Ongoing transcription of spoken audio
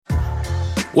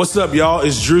What's up, y'all?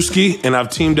 It's Drewski, and I've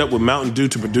teamed up with Mountain Dew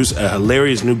to produce a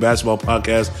hilarious new basketball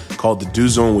podcast called The Dew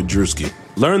Zone with Drewski.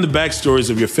 Learn the backstories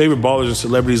of your favorite ballers and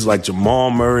celebrities like Jamal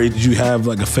Murray. Did you have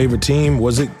like a favorite team?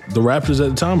 Was it the Raptors at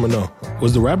the time or no?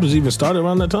 Was the Raptors even started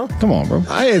around that time? Come on, bro.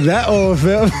 I ain't that old,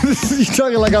 fam. You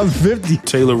talking like I'm 50.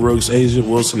 Taylor Rooks, Asia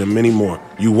Wilson, and many more.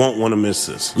 You won't want to miss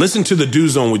this. Listen to The Dew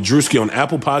Zone with Drewski on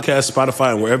Apple Podcasts,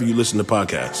 Spotify, and wherever you listen to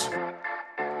podcasts.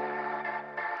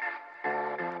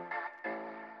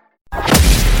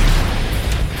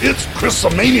 It's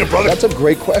Chris-a-mania, brother. That's a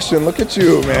great question. Look at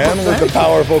you, man, with the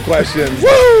powerful questions.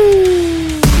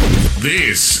 Woo!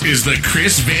 This is the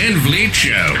Chris Van Vliet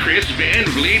Show. Chris Van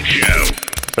Vliet Show.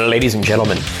 Ladies and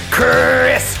gentlemen,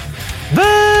 Chris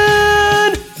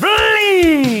Van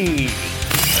Vliet.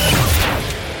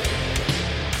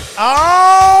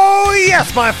 Oh,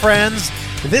 yes, my friends.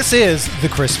 This is the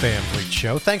Chris Van Vliet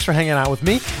Show. Thanks for hanging out with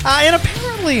me. And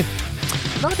apparently,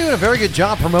 I'm not doing a very good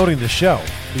job promoting the show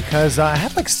because I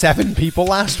had like 7 people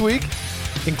last week,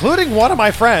 including one of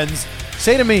my friends,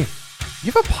 say to me,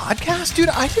 "You have a podcast, dude?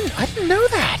 I didn't know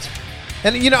that."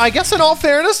 And, you know, I guess in all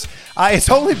fairness, it's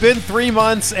only been 3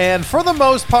 months, and for the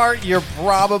most part, you're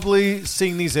probably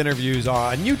seeing these interviews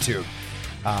on YouTube.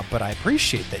 But I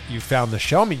appreciate that you found the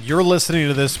show. I mean, you're listening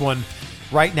to this one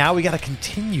right now. We got to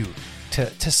continue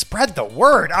to spread the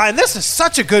word. And this is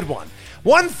such a good one.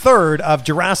 1/3 of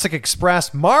Jurassic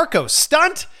Express, Marco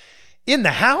Stunt, in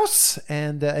the house.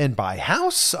 And by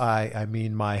house, I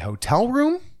mean my hotel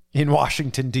room in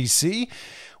Washington, D.C.,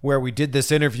 where we did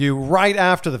this interview right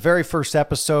after the very first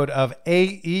episode of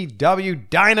AEW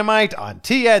Dynamite on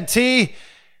TNT.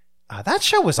 That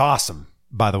show was awesome,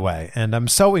 by the way, and I'm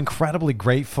so incredibly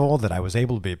grateful that I was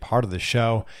able to be a part of the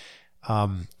show.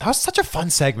 That was such a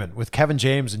fun segment with Kevin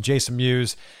James and Jason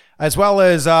Mewes, as well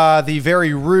as the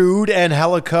very rude and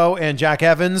Helico and Jack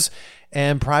Evans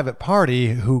and Private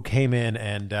Party, who came in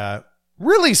and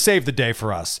really saved the day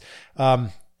for us. Yeah,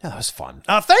 that was fun.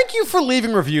 Thank you for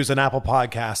leaving reviews on Apple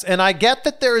Podcasts. And I get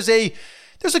that there's a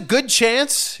good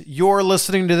chance you're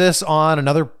listening to this on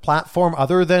another platform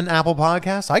other than Apple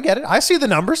Podcasts. I get it. I see the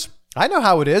numbers. I know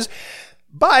how it is.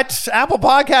 But Apple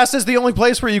Podcasts is the only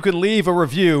place where you can leave a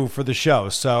review for the show.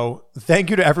 So thank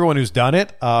you to everyone who's done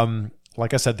it.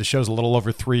 Like I said, the show's a little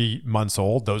over 3 months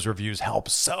old. Those reviews help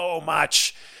so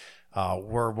much.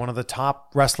 We're one of the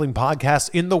top wrestling podcasts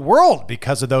in the world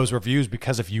because of those reviews,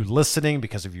 because of you listening,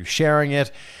 because of you sharing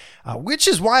it, which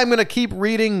is why I'm going to keep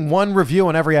reading one review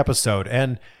on every episode.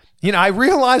 And, you know, I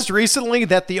realized recently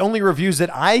that the only reviews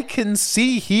that I can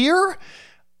see here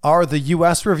are the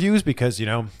U.S. reviews because, you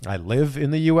know, I live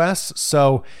in the U.S.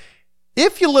 So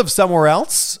if you live somewhere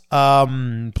else,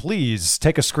 please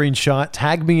take a screenshot,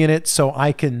 tag me in it so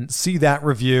I can see that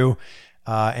review.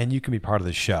 And you can be part of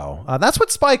the show. That's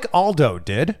what Spike Aldo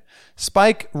did.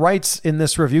 Spike writes in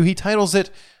this review, he titles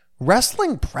it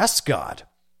Wrestling Press God.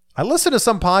 I listen to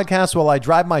some podcasts while I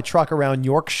drive my truck around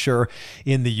Yorkshire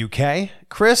in the UK.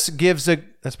 Chris gives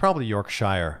that's probably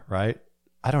Yorkshire, right?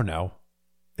 I don't know.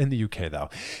 In the UK, though.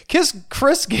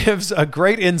 Chris gives a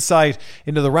great insight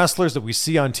into the wrestlers that we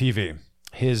see on TV.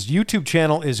 His YouTube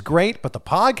channel is great, but the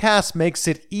podcast makes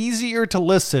it easier to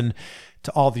listen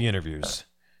to all the interviews.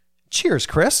 Cheers,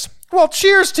 Chris. Well,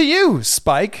 cheers to you,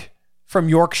 Spike, from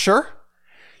Yorkshire.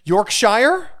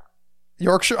 Yorkshire?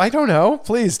 I don't know.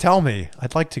 Please tell me.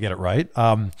 I'd like to get it right.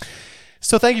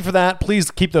 So thank you for that.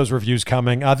 Please keep those reviews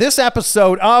coming. This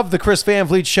episode of the Chris Van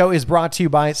Vliet Show is brought to you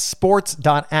by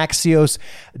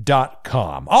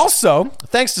sports.axios.com. Also,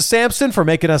 thanks to Samson for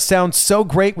making us sound so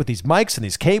great with these mics and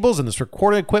these cables and this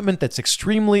recording equipment that's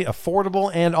extremely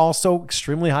affordable and also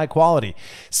extremely high quality.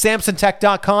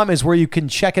 SamsonTech.com is where you can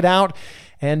check it out.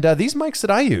 And these mics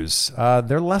that I use,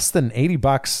 they're less than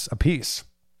 $80 a piece.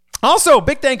 Also,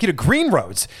 big thank you to Green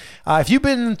Roads. If you've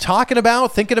been thinking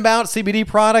about CBD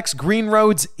products, Green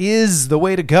Roads is the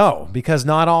way to go because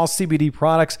not all CBD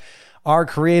products are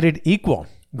created equal.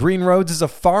 Green Roads is a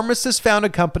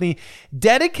pharmacist-founded company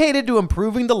dedicated to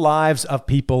improving the lives of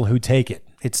people who take it.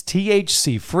 It's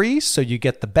THC-free, so you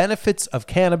get the benefits of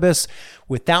cannabis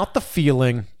without the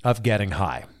feeling of getting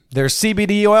high. There's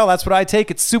CBD oil. That's what I take.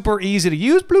 It's super easy to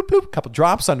use. Bloop, bloop, a couple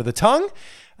drops under the tongue.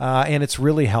 And it's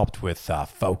really helped with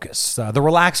focus. The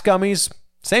Relax gummies,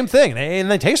 same thing,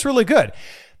 and they taste really good.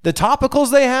 The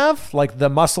topicals they have, like the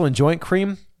muscle and joint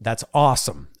cream, that's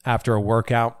awesome after a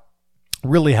workout.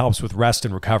 Really helps with rest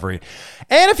and recovery.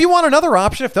 And if you want another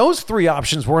option, if those 3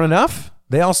 options weren't enough,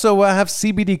 they also have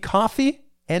CBD coffee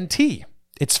and tea.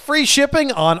 It's free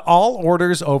shipping on all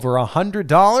orders over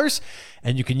 $100,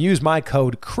 and you can use my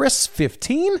code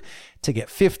CHRIS15 to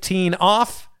get 15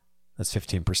 off. That's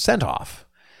 15% off.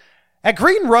 at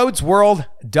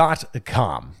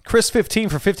greenroadsworld.com. Chris15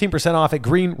 for 15% off at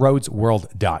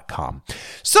greenroadsworld.com.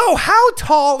 So how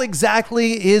tall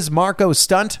exactly is Marco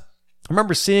Stunt? I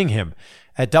remember seeing him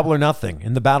at Double or Nothing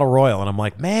in the Battle Royal, and I'm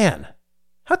like, man,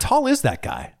 how tall is that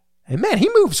guy? And man, he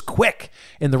moves quick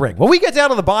in the ring. Well, we get down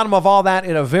to the bottom of all that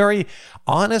in a very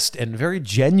honest and very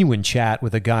genuine chat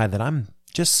with a guy that I'm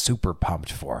just super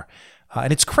pumped for.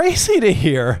 And it's crazy to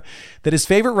hear that his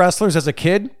favorite wrestlers as a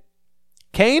kid,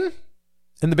 Kane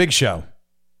and The Big Show.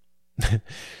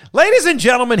 Ladies and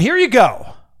gentlemen, here you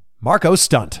go. Marco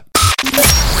Stunt.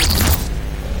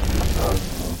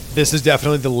 This is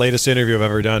definitely the latest interview I've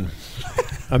ever done.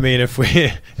 I mean, if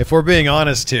we're being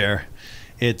honest here,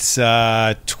 it's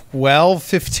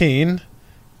 12:15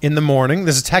 in the morning.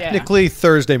 This is technically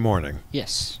Thursday morning.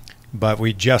 Yes. But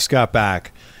we just got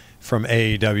back from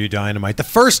AEW Dynamite, the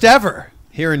first ever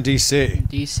here in DC.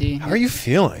 DC. How are you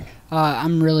feeling?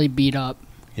 I'm really beat up.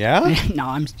 Yeah? No,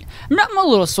 I'm a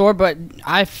little sore, but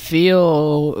I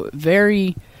feel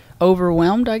very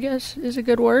overwhelmed, I guess is a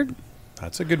good word.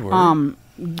 That's a good word.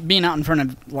 Being out in front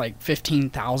of like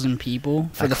 15,000 people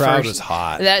for the crowd first, was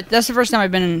hot. That's the first time I've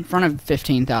been in front of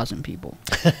 15,000 people.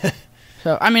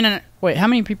 So, I mean, wait, how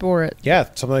many people were at? Yeah,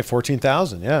 something like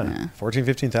 14,000. Yeah. 14,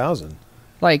 15,000.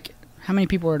 Like, how many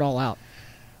people were at All Out?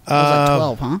 It was like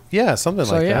 12, huh? Yeah, something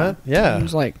like that. Yeah. It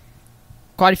was like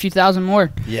quite a few thousand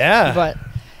more. Yeah. But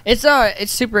it's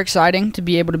super exciting to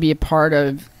be able to be a part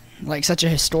of like such a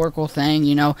historical thing,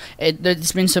 you know.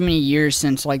 It's been so many years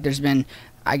since like there's been,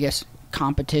 I guess,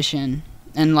 competition,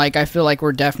 and like I feel like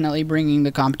we're definitely bringing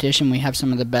the competition. We have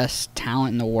some of the best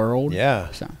talent in the world. Yeah.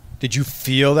 So did you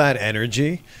feel that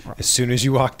energy as soon as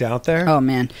you walked out there? Oh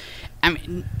man, I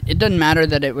mean, it doesn't matter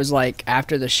that it was like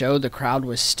after the show, the crowd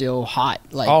was still hot.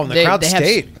 Like, and the crowd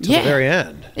stayed till the very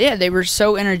end. Yeah, they were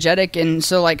so energetic, and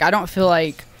so like I don't feel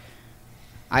like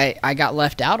I got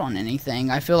left out on anything.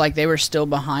 I feel like they were still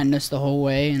behind us the whole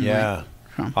way. And yeah.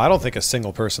 I don't think a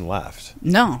single person left.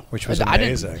 No. Which was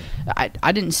amazing.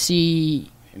 I didn't see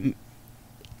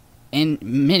in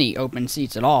many open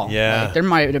seats at all. Yeah. Like, there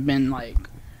might have been like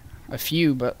a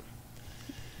few, but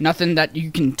nothing that you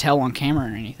can tell on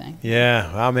camera or anything.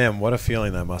 Yeah. Oh, man, what a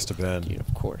feeling that must have been. Dude,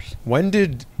 of course. When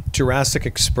did Jurassic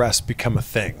Express become a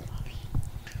thing?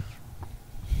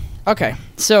 Okay,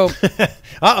 so...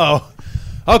 Uh-oh.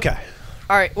 Okay.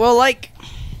 All right, well, like...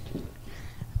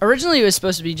 Originally, it was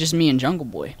supposed to be just me and Jungle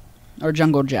Boy, or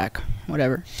Jungle Jack,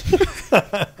 whatever.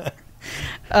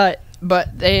 But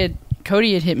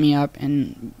Cody had hit me up,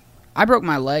 and I broke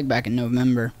my leg back in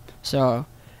November. So,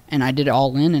 and I did it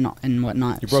all in and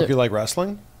whatnot. You broke your leg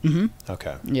wrestling? Mm-hmm.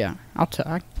 Okay. Yeah, we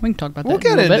can talk about that. We'll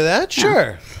get into that,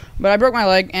 sure. Yeah. But I broke my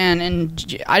leg,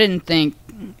 and I didn't think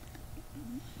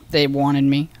they wanted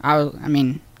me. I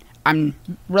mean, I'm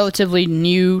relatively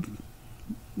new.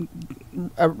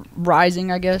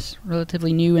 Rising, I guess,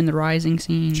 relatively new in the rising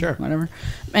scene. Sure, whatever.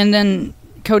 And then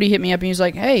Cody hit me up and he was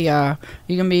like, "Hey,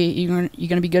 you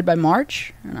gonna be good by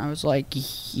March?" And I was like,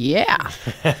 "Yeah."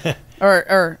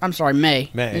 or I'm sorry,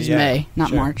 May. It's May,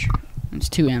 not March. It's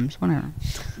 2 M's, whatever.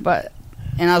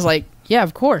 And I was like, "Yeah,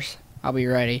 of course, I'll be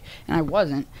ready." And I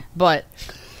wasn't, but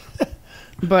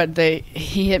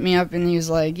he hit me up and he was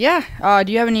like, "Yeah,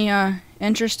 do you have any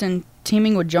interest in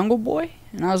teaming with Jungle Boy?"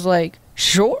 And I was like,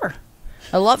 "Sure.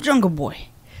 I love Jungle Boy."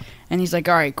 And he's like,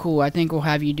 "All right, cool. I think we'll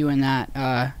have you doing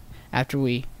that after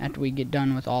we get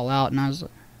done with All Out." And I was,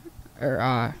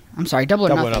 I'm sorry, Double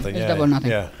or Nothing. Yeah, Double or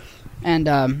Nothing. Yeah. And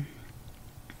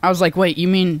I was like, "Wait, you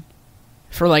mean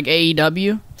for like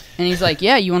AEW?" And he's like,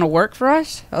 "Yeah, you want to work for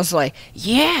us?" I was like,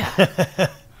 "Yeah."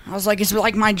 I was like, "It's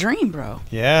like my dream, bro."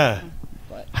 Yeah.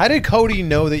 How did Cody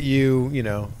know that you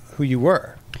know who you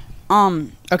were?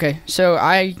 Okay, so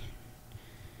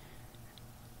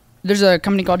there's a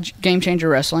company called Game Changer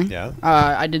Wrestling. Yeah.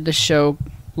 I did the show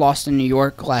Lost in New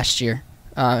York last year.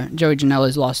 Joey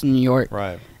Janela's Lost in New York.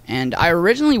 Right. And I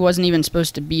originally wasn't even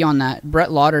supposed to be on that.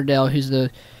 Brett Lauderdale, who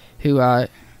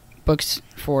books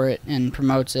for it and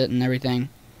promotes it and everything,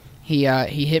 he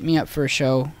hit me up for a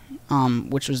show,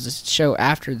 which was the show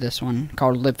after this one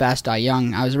called Live Fast, Die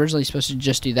Young. I was originally supposed to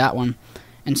just do that one,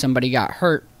 and somebody got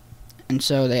hurt, and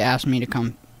so they asked me to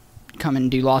come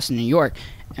and do Lost in New York.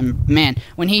 And man,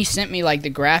 when he sent me like the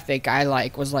graphic,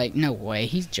 I was like, no way,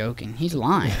 he's joking, he's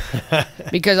lying,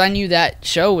 because I knew that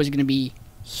show was gonna be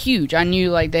huge. I knew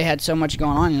like they had so much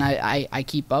going on, and I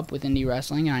keep up with indie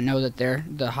wrestling, and I know that they're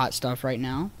the hot stuff right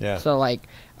now. Yeah. So like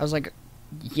I was like,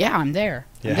 yeah, I'm there.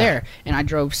 Yeah. I'm there, and I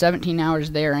drove 17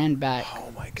 hours there and back.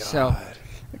 Oh my god. So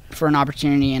for an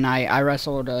opportunity, and I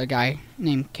wrestled a guy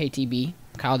named KTB,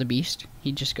 Kyle the Beast.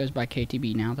 He just goes by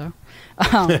KTB now though.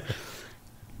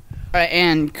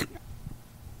 And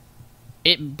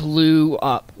it blew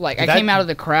up. Like, I That- came out of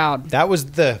the crowd. That was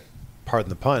pardon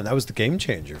the pun, that was the game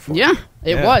changer for Yeah, you.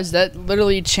 it Yeah. was. That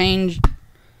literally changed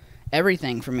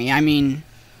everything for me. I mean,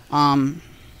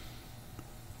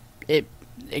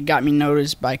 it got me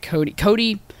noticed by Cody.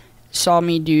 Cody saw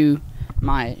me do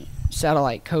my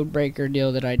satellite code breaker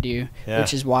deal that I do, Yeah.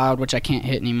 which is wild, which I can't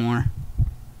hit anymore.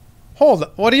 Hold on.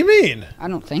 What do you mean? I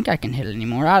don't think I can hit it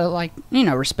anymore. Out of, like,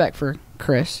 respect for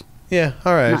Chris. Yeah,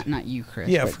 all right. Not you, Chris.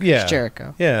 Yeah, but yeah. Chris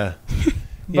Jericho. Yeah.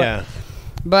 Yeah.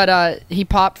 But he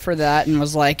popped for that and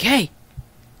was like, "Hey,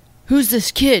 who's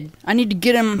this kid? I need to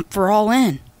get him for All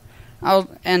In."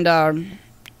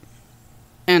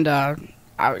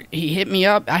 He hit me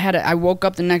up. I woke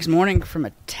up the next morning from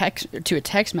a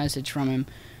text message from him,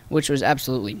 which was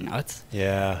absolutely nuts.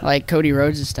 Yeah. Like, Cody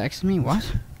Rhodes is texting me. What?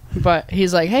 But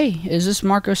he's like, "Hey, is this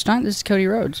Marco Stunt? This is Cody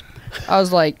Rhodes." I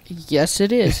was like, "Yes,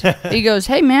 it is." He goes,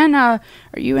 "Hey, man, are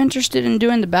you interested in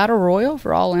doing the Battle Royal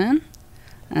for All In?"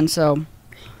 And so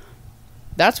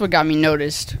that's what got me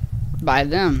noticed by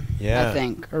them, Yeah. I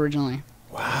think, originally.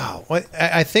 Wow. Well,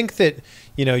 I think that,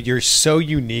 you're so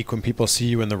unique when people see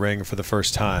you in the ring for the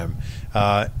first time.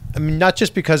 I mean, not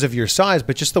just because of your size,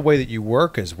 but just the way that you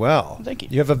work as well. Thank you.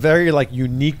 You have a very,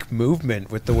 unique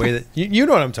movement with the way that... You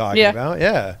know what I'm talking Yeah. about.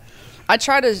 Yeah. I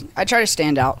try to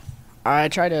stand out. I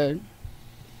try to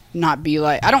not be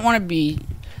like... I don't want to be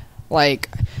like...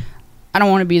 I don't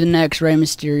want to be the next Rey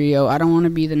Mysterio. I don't want to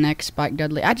be the next Spike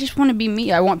Dudley. I just want to be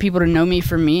me. I want people to know me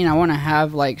for me, and I want to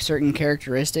have, like, certain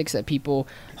characteristics that people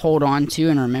hold on to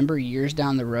and remember years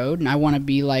down the road. And I want to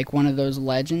be like one of those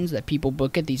legends that people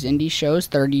book at these indie shows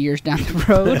 30 years down the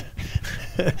road.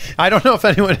 I don't know if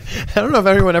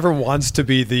anyone ever wants to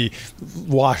be the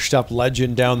washed up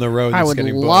legend down the road. I That's would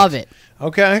getting love booked. it.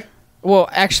 Okay. Well,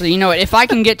 actually, you know what? If I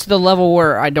can get to the level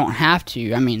where I don't have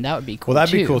to, I mean, that would be cool. Well,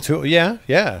 that'd be too. cool too. Yeah,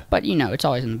 yeah. But, it's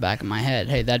always in the back of my head.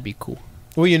 Hey, that'd be cool.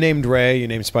 Well, you named Ray, you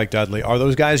named Spike Dudley. Are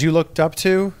those guys you looked up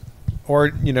to?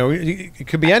 Or, it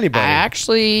could be anybody. I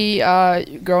actually,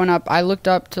 growing up, I looked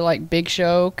up to, like, Big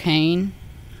Show, Kane,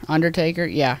 Undertaker.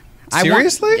 Yeah.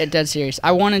 Seriously? Dead serious.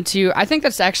 I think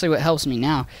that's actually what helps me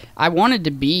now. I wanted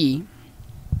to be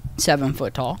 7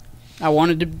 foot tall. I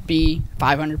wanted to be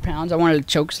 500 pounds. I wanted to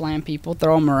choke slam people,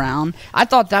 throw them around. I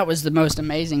thought that was the most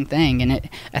amazing thing, and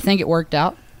I think it worked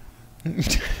out.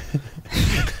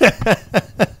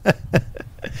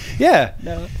 Yeah.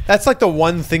 No. That's like the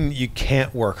one thing that you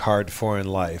can't work hard for in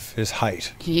life is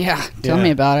height. Yeah, tell Yeah.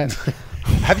 me about it.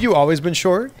 Have you always been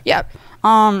short? Yeah.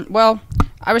 Well,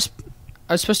 I was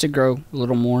supposed to grow a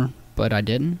little more, but I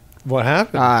didn't. What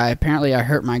happened? Apparently I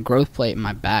hurt my growth plate in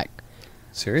my back.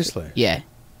 Seriously? Yeah.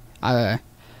 I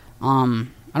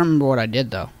don't remember what I did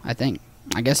though. I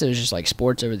guess it was just like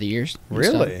sports over the years. and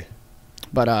stuff. Really?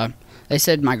 But they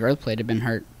said my growth plate had been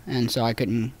hurt, and so I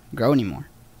couldn't grow anymore.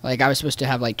 Like, I was supposed to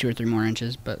have like 2 or 3 more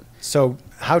inches, but So,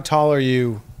 how tall are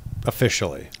you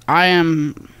officially? I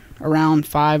am around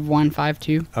 5'1",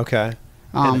 5'2". Okay.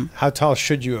 And how tall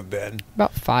should you have been?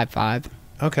 About 5'5".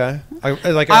 Okay.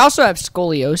 I also have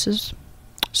scoliosis,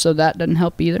 so that doesn't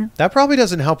help either. That probably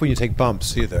doesn't help when you take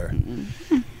bumps either.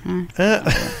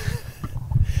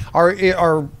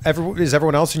 Is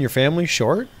everyone else in your family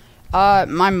short?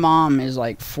 My mom is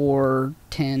like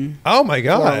 4'10". Oh my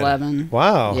God. 4'11".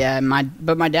 Wow. Yeah,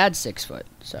 but my dad's 6 foot,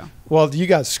 so. Well, you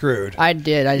got screwed. I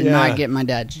did Yeah. not get my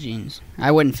dad's jeans.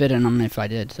 I wouldn't fit in them if I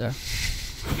did, so.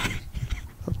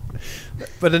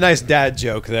 But a nice dad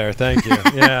joke there. Thank you.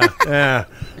 Yeah. Yeah.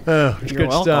 Oh, You're good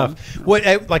welcome. stuff. What?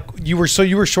 You were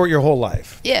short your whole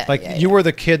life. Yeah, Like yeah, you yeah. were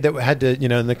the kid that had to,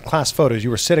 in the class photos, you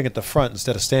were sitting at the front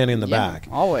instead of standing in the Yeah, back.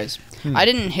 always. I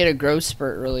didn't hit a growth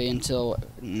spurt really until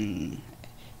the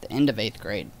end of 8th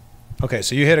grade. Okay,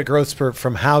 so you hit a growth spurt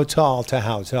from how tall to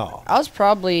how tall? I was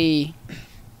probably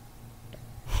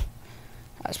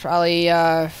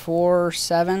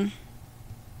 4'7".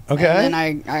 Okay. And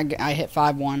then I hit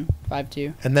 5'1",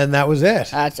 5'2". And then that was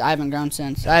it. I haven't grown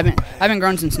since. I haven't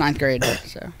grown since 9th grade.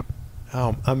 So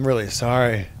Oh, I'm really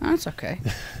sorry. that's okay.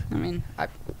 I mean,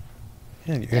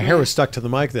 Yeah, your hair was stuck to the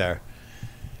mic there.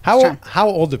 How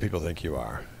old do people think you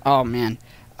are? oh man,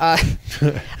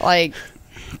 like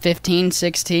 15,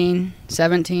 16,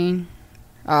 17.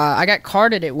 I got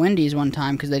carded at Wendy's one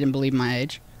time because they didn't believe my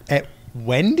age. At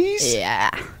Wendy's? Yeah,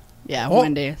 Oh.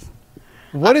 Wendy's.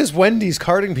 What is Wendy's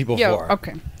carding people for?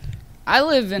 Okay. I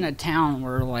live in a town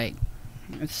where, like,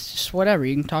 it's just whatever.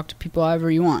 You can talk to people however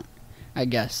you want, I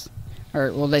guess.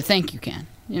 Or, well, they think you can,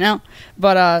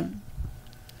 But I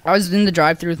was in the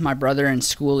drive-thru with my brother, and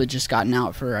school had just gotten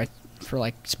out for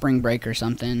like, spring break or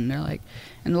something. And they're like,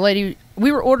 and the lady,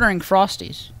 we were ordering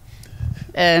Frosties.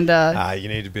 And, You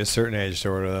need to be a certain age to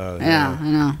order those. yeah, I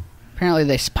know. Apparently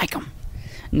they spike them.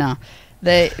 No,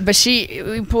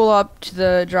 we pull up to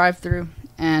the drive-thru,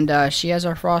 and she has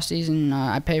our Frosties, and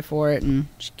I pay for it, and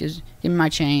she give me my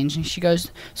change, and she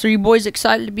goes, "So are you boys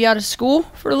excited to be out of school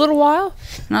for a little while?"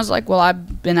 And I was like, "Well,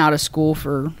 I've been out of school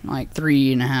for like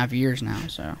 3.5 years now,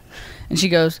 so." And she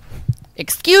goes,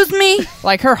 "Excuse me?"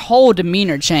 Like her whole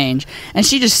demeanor changed, and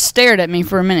she just stared at me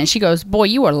for a minute. She goes, "Boy,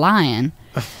 you are lying."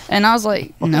 And I was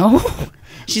like, "No."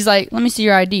 She's like, "Let me see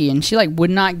your ID," and she like would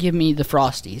not give me the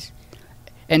Frosties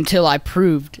until I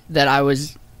proved that I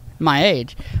was my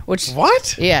age. Which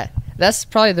What? Yeah, that's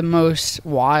probably the most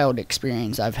wild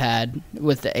experience I've had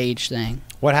with the age thing.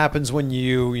 What happens when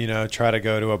you try to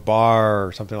go to a bar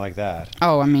or something like that?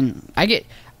 Oh, I mean,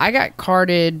 I got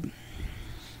carded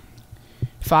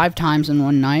 5 times in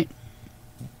one night.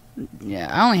 Yeah,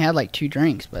 I only had like 2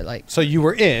 drinks, but like. So you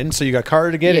were in, so you got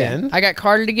carded to get in. I got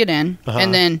carded to get in, Uh-huh.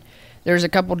 and then there's a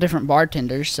couple different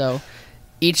bartenders, so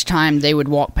each time they would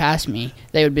walk past me,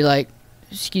 they would be like,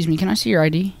 "Excuse me, can I see your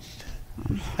ID?"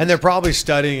 And they're probably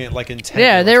studying it like intently.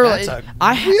 Yeah, they were That's like-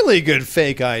 a really good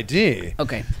fake ID.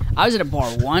 Okay, I was at a bar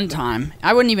one time.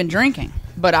 I wasn't even drinking,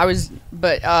 but I was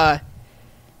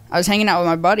hanging out with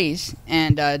my buddies,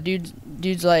 and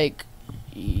dude's like,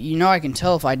 I can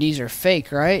tell if IDs are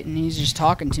fake, right? And he's just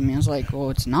talking to me. I was like, "Well,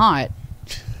 it's not.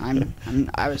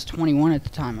 I was 21 at the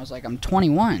time. I was like, I'm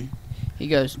 21. He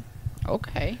goes,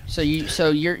 "Okay. So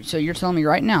you're telling me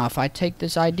right now if I take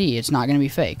this ID, it's not going to be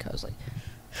fake?" I was like,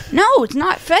 "No, it's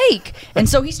not fake." And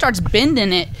so he starts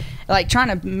bending it, like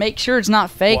trying to make sure it's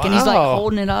not fake, and he's like Wow.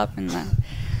 holding it up, and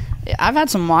I've had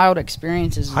some wild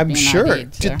experiences. With I'm being sure.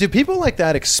 ID'd, so. Do people like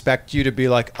that expect you to be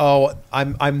like, "Oh,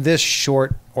 I'm this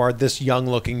short or this young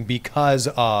looking because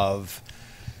of"?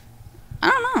 I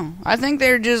don't know. I think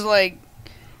they're just like,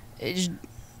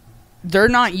 they're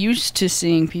not used to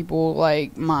seeing people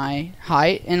like my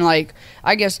height, and like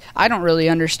I guess I don't really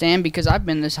understand because I've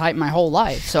been this height my whole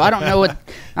life, so I don't know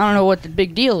what the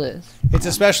big deal is. It's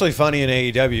especially funny in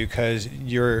AEW because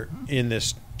you're in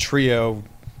this trio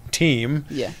team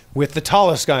Yeah. with the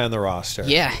tallest guy on the roster.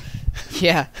 Yeah.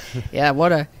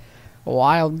 What a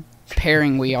wild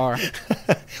pairing we are.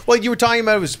 Well, you were talking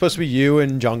about it was supposed to be you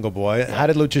and Jungle Boy. How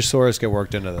did Luchasaurus get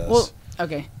worked into this? Well,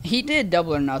 okay, he did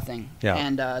Double or Nothing, Yeah.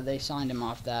 and they signed him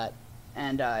off that.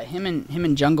 And him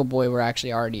and Jungle Boy were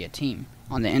actually already a team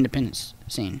on the independent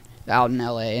scene out in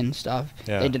LA and stuff.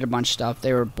 Yeah. They did a bunch of stuff.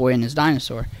 They were Boy and His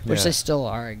Dinosaur, which Yeah. they still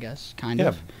are, I guess, kind Yeah.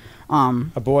 of.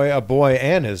 a boy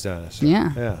and his dinosaur.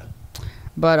 Yeah.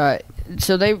 But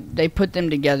so they put them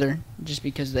together just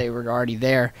because they were already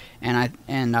there, and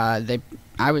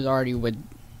I was already with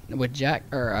Jack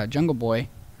or Jungle Boy,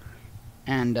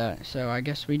 and so I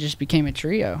guess we just became a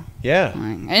trio. Yeah.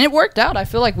 And it worked out. I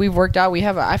feel like we've worked out.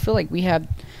 I feel like we have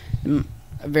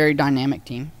a very dynamic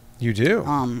team. You do.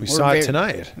 We We saw it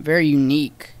tonight. Very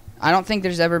unique. I don't think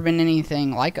there's ever been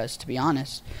anything like us, to be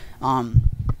honest.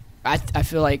 I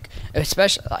feel like,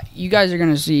 especially, you guys are going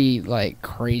to see, like,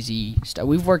 crazy stuff.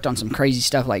 We've worked on some crazy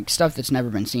stuff, like, stuff that's never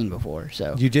been seen before,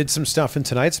 so. You did some stuff in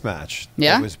tonight's match.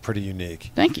 Yeah? That was pretty unique.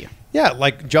 Thank you. Yeah,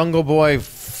 like Jungle Boy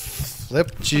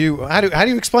flipped you. How do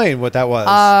you explain what that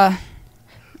was?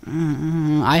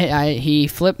 He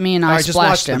flipped me and I just splashed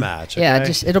watch the him. match, Yeah,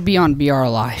 okay? it'll be on BR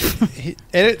Live.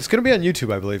 And it's going to be on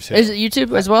YouTube, I believe, too. Is it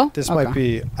YouTube as well? This Okay. might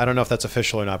be, I don't know if that's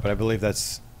official or not, but I believe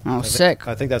that's... Oh, sick.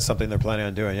 I think that's something they're planning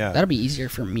on doing, yeah. That'll be easier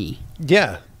for me.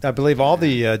 Yeah, I believe all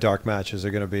the dark matches are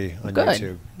going to be on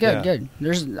YouTube. Yeah. Good.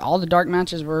 There's all the dark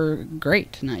matches were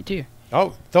great tonight too.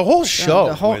 Oh, the whole show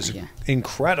was yeah.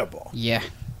 incredible. Yeah.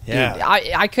 Yeah. Dude,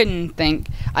 I couldn't think.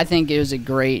 I think it was a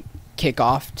great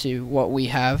kickoff to what we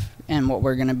have and what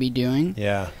we're going to be doing.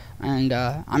 Yeah. And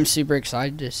I'm super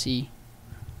excited to see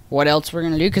what else we're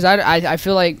going to do because I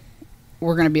feel like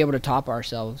we're going to be able to top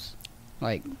ourselves,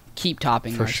 like keep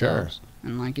topping For ourselves. sure.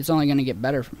 And like it's only going to get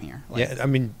better from here. Like, Yeah, I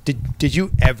mean, did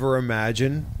you ever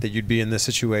imagine that you'd be in this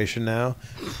situation now?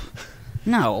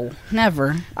 No,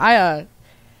 never. I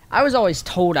was always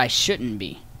told I shouldn't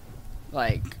be.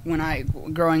 Like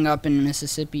when growing up in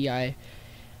Mississippi, I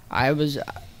was.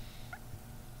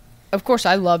 Of course,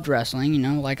 I loved wrestling. You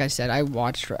know, like I said, I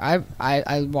watched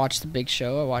the Big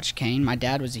Show. I watched Kane. My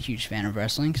dad was a huge fan of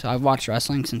wrestling, so I've watched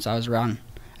wrestling since I was around,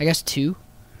 I guess 2,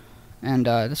 and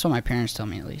that's what my parents tell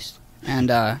me at least. And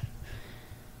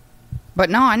but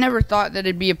no, I never thought that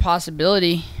it'd be a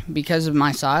possibility because of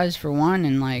my size, for one,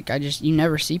 and like you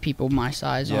never see people my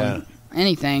size on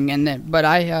anything. And then, but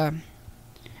I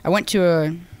went to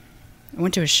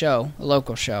a show, a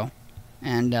local show,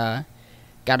 and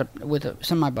got up with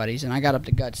some of my buddies, and I got up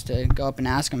the guts to go up and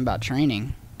ask him about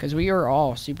training because we were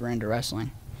all super into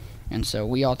wrestling, and so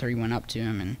we all 3 went up to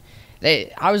him, and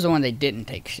I was the one they didn't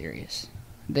take serious.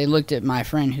 They looked at my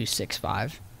friend who's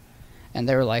 6'5", and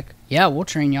they were like, "Yeah, we'll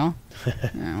train y'all,"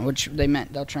 which they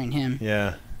meant they'll train him.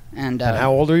 Yeah. And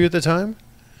how old are you at the time?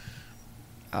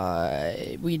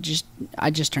 I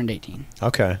just turned 18.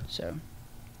 Okay. So,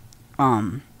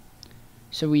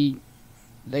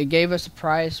 they gave us a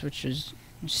price, which was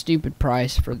a stupid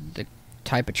price for the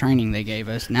type of training they gave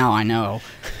us. Now I know.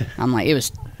 I'm like, it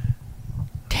was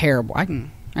terrible. I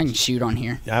can shoot on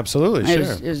here. Absolutely,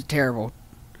 sure. It was terrible.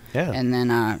 Yeah. And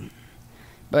then,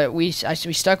 but we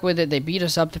stuck with it. They beat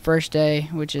us up the first day,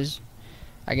 which is,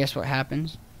 I guess, what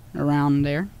happens around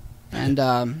there. And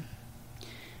I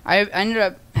ended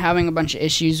up having a bunch of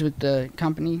issues with the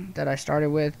company that I started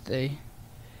with. They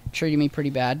treated me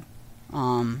pretty bad.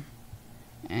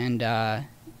 And a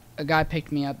guy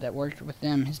picked me up that worked with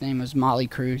them. His name was Motley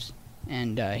Cruz,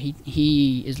 and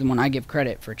he is the one I give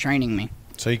credit for training me.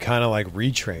 So he kind of like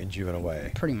retrained you in a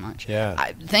way. Pretty much.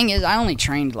 Yeah. The thing is, I only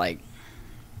trained like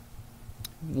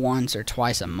once or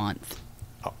twice a month.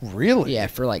 Oh, really? Yeah,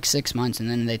 for like 6 months, and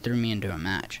then they threw me into a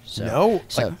match. So,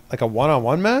 like a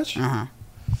one-on-one match? Uh-huh.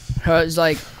 So it was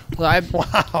like,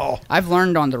 wow. I've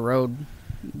learned on the road,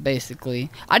 basically.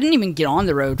 I didn't even get on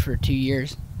the road for 2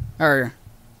 years. Or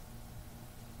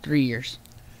 3 years.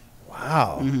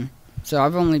 Wow. Mm-hmm. So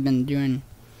I've only been doing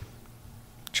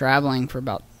traveling for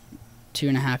about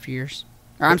 2.5 years.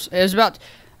 It was about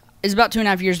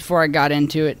 2.5 years before I got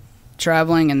into it,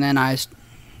 traveling, and then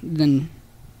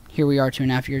here we are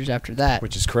 2.5 years after that.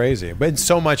 Which is crazy. But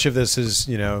so much of this is,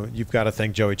 you've got to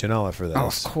thank Joey Janela for this. Oh,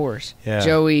 of course. Yeah.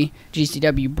 Joey,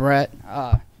 GCW, Brett,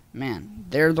 man,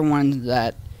 they're the ones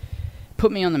that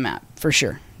put me on the map, for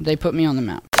sure. They put me on the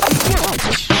map.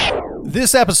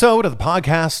 This episode of the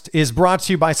podcast is brought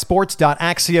to you by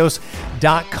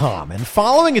sports.axios.com. And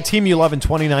following a team you love in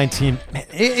 2019,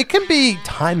 it can be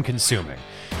time-consuming.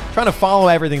 Trying to follow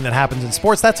everything that happens in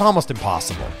sports, that's almost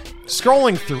impossible.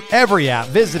 Scrolling through every app,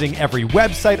 visiting every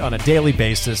website on a daily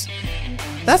basis,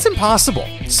 that's impossible.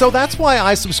 So that's why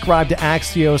I subscribe to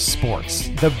Axios Sports,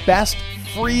 the best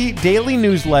free daily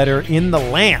newsletter in the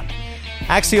land.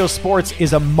 Axios Sports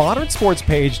is a modern sports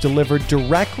page delivered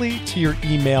directly to your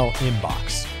email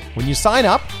inbox. When you sign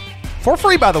up, for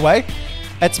free by the way,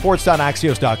 at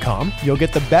sports.axios.com, you'll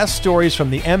get the best stories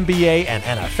from the NBA and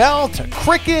NFL to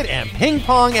cricket and ping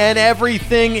pong and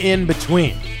everything in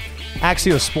between.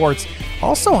 Axios Sports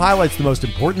also highlights the most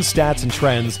important stats and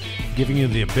trends, giving you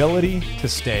the ability to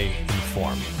stay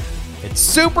informed. It's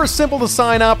super simple to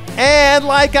sign up, and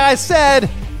like I said,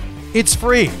 it's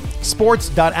free.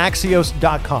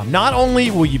 Sports.axios.com. Not only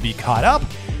will you be caught up,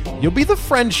 you'll be the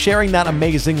friend sharing that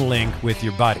amazing link with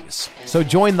your buddies. So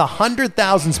join the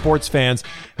 100,000 sports fans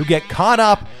who get caught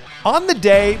up on the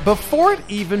day before it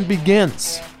even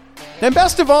begins. And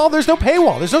best of all, there's no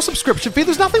paywall, there's no subscription fee,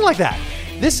 there's nothing like that.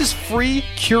 This is free,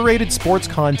 curated sports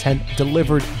content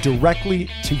delivered directly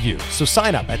to you. So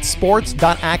sign up at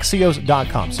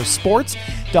sports.axios.com. So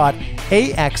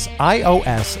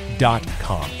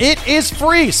sports.axios.com. It is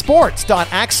free,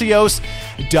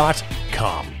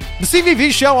 sports.axios.com. The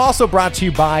CVV show also brought to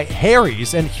you by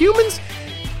Harry's. And humans,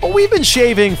 well, we've been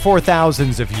shaving for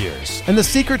thousands of years. And the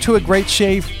secret to a great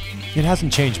shave, it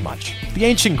hasn't changed much. The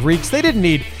ancient Greeks, they didn't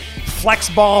need flex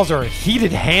balls or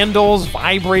heated handles,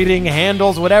 vibrating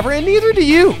handles, whatever, and neither do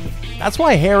you. That's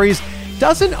why Harry's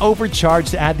doesn't overcharge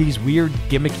to add these weird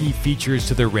gimmicky features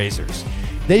to their razors.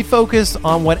 They focus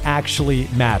on what actually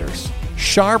matters.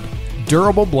 Sharp,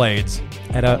 durable blades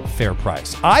at a fair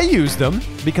price. I use them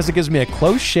because it gives me a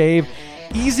close shave,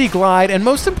 easy glide, and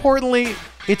most importantly,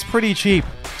 it's pretty cheap.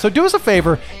 So do us a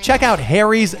favor, check out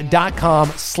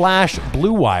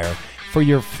harrys.com/Blue Wire for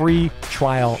your free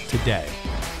trial today.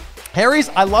 Harry's,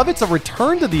 I love it's a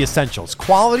return to the essentials.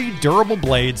 Quality, durable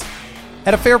blades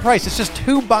at a fair price. It's just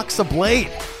 $2 a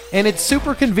blade. And it's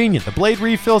super convenient. The blade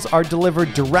refills are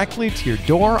delivered directly to your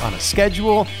door on a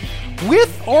schedule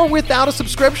with or without a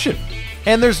subscription.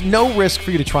 And there's no risk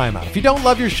for you to try them out. If you don't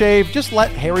love your shave, just let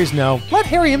Harry's know. Let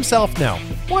Harry himself know.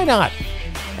 Why not?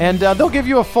 And they'll give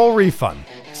you a full refund.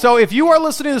 So if you are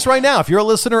listening to this right now, if you're a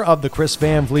listener of the Chris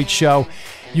Van Vliet Show,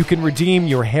 you can redeem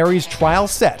your Harry's trial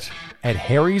set at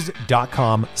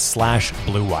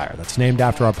harrys.com/Blue Wire. That's named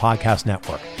after our podcast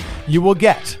network. You will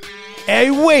get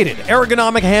a weighted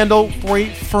ergonomic handle for a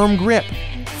firm grip,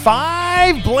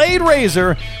 5-blade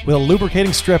razor with a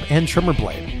lubricating strip and trimmer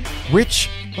blade, rich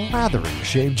lathering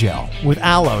shave gel with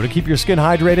aloe to keep your skin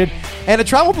hydrated, and a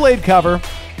travel blade cover.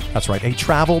 That's right, a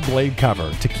travel blade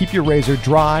cover to keep your razor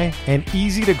dry and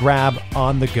easy to grab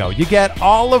on the go. You get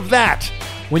all of that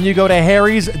when you go to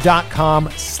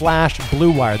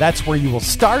harrys.com/Blue Wire. That's where you will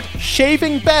start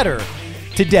shaving better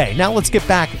today. Now let's get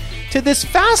back to this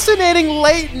fascinating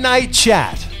late night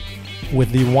chat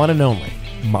with the one and only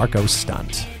Marco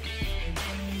Stunt.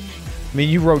 I mean,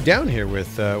 you rode down here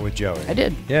with Joey. I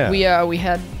did. Yeah. We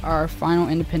had our final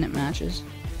independent matches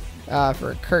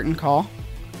for a curtain call,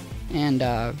 and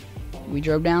we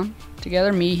drove down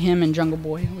together. Me, him, and Jungle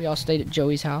Boy. We all stayed at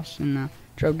Joey's house and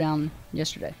drove down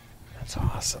yesterday. That's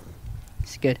awesome.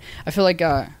 It's good. I feel like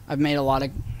I've made a lot of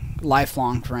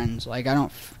lifelong friends. Like I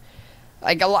don't,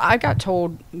 I got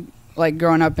told, like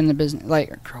coming up in the business,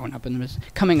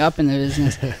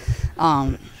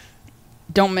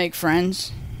 don't make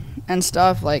friends and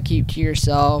stuff. Like keep to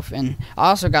yourself. And I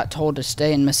also got told to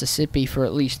stay in Mississippi for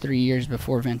at least 3 years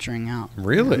before venturing out.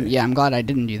 Really? Yeah, I'm glad I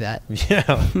didn't do that.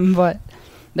 Yeah. But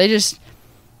they just.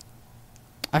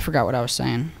 I forgot what I was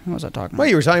saying. What was I talking about? Well,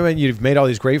 you were talking about you've made all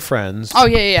these great friends. Oh,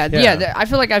 yeah. I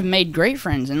feel like I've made great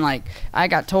friends, and, like, I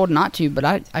got told not to, but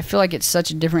I feel like it's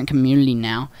such a different community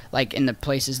now, like, in the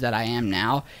places that I am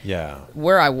now. Yeah.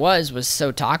 Where I was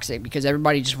so toxic because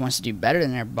everybody just wants to do better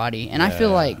than everybody, and I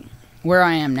feel like where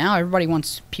I am now, everybody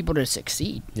wants people to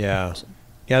succeed. Yeah.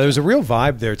 Yeah, there was a real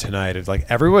vibe there tonight. It's like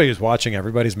everybody was watching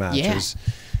everybody's matches.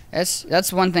 Yeah.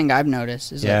 That's one thing I've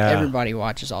noticed is that everybody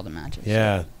watches all the matches.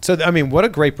 Yeah. So, I mean, what a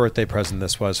great birthday present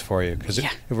this was for you. Because, it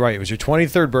was your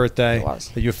 23rd birthday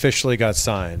that you officially got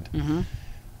signed. Mm-hmm.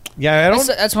 Yeah,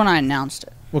 That's when I announced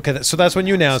it. Okay, so that's when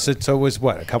you announced it. So it was,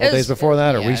 what, a couple days before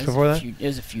that or weeks before that? It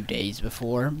was a few days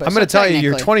before. But I'm going to tell you,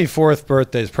 your 24th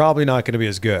birthday is probably not going to be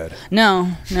as good.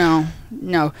 No.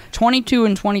 22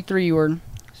 and 23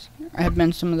 have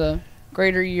been some of the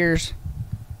greater years.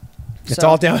 It's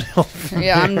all downhill.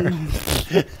 Yeah,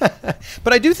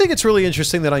 but I do think it's really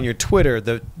interesting that on your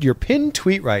Twitter, your pinned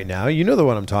tweet right now, you know the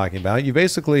one I'm talking about. You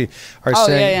basically are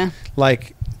saying,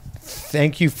 like,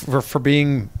 thank you for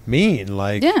being mean.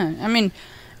 Like, yeah, I mean,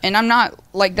 and I'm not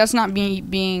like that's not me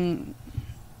being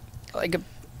like a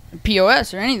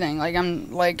POS or anything. Like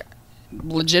I'm like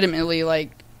legitimately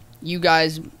like you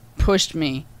guys pushed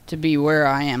me to be where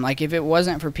I am. Like if it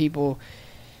wasn't for people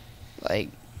like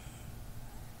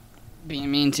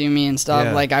being mean to me and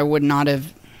stuff, like I would not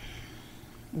have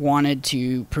wanted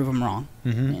to prove them wrong.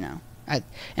 Mm-hmm. You know,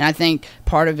 I think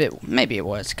part of it maybe it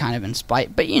was kind of in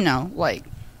spite, but you know, like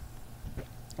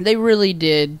they really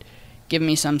did give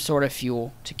me some sort of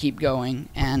fuel to keep going,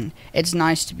 and it's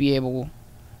nice to be able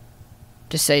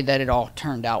to say that it all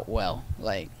turned out well,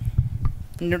 like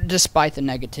despite the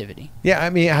negativity. Yeah, I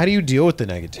mean, how do you deal with the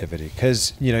negativity?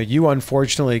 Because you know, you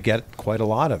unfortunately get quite a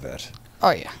lot of it.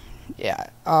 Oh yeah. Yeah,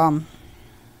 I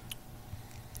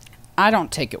don't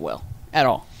take it well at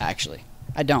all. Actually,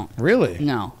 I don't. Really?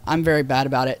 No, I'm very bad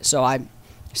about it. So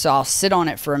I'll sit on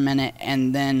it for a minute,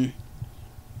 and then,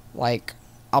 like,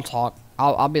 I'll talk.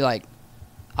 I'll be like,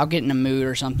 I'll get in a mood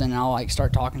or something, and I'll like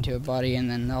start talking to a buddy, and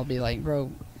then they'll be like,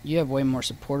 "Bro, you have way more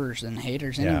supporters than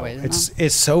haters, anyway."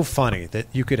 It's so funny that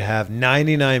you could have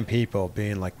 99 people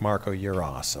being like, "Marco, you're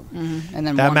awesome," and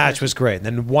then that match was great. And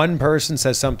then one person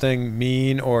says something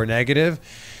mean or negative,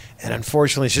 and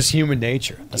unfortunately, it's just human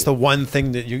nature. That's the one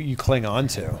thing that you cling on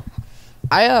to.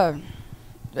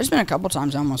 There's been a couple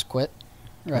times I almost quit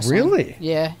wrestling. Really?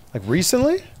 Yeah. Like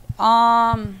recently?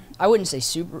 I wouldn't say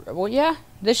super. Well, yeah,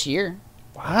 this year.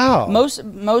 Wow.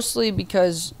 Mostly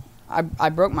because I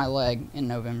broke my leg in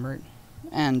November,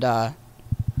 and that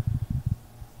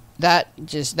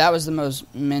was the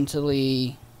most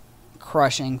mentally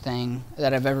crushing thing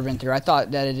that I've ever been through. I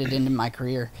thought that it had ended my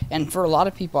career, and for a lot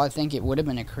of people, I think it would have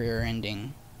been a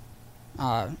career-ending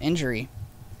injury.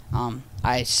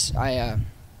 I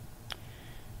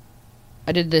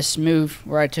did this move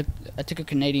where I took a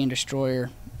Canadian destroyer,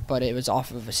 but it was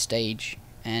off of a stage,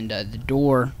 and the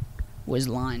door was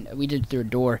lined. We did it through a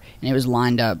door, and it was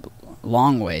lined up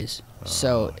long ways.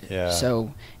 So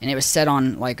and it was set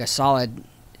on like a solid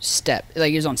step,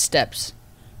 like it was on steps.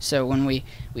 So when we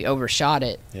overshot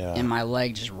it, and my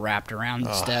leg just wrapped around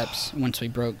the steps once we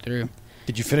broke through.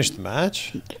 Did you finish the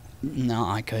match? No,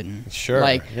 I couldn't. Sure.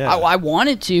 Like I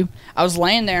wanted to. I was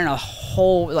laying there in a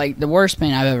whole like the worst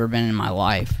pain I've ever been in my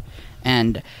life,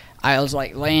 and I was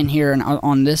like laying here and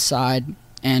on this side.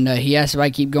 And he asked if I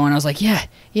keep going. I was like, yeah.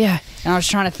 And I was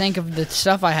trying to think of the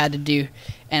stuff I had to do.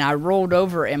 And I rolled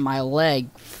over and my leg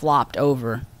flopped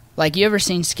over. Like, you ever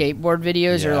seen skateboard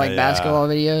videos or, like, basketball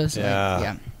videos?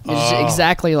 Yeah. It's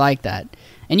exactly like that.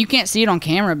 And you can't see it on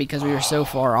camera because we were so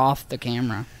far off the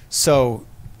camera. So,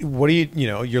 what do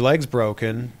your leg's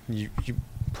broken. You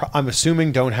I'm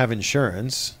assuming don't have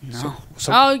insurance. No.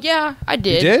 So oh, yeah, I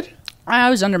did. You did? I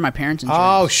was under my parents' insurance.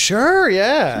 Oh, sure,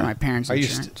 yeah. Under my parents'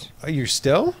 insurance. Are you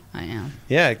still? I am.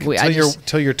 Yeah,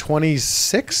 till you're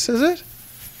 26, is it?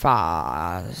 Or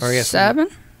I guess 7?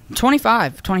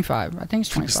 25. I think it's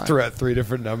 25. Just threw out 3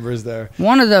 different numbers there.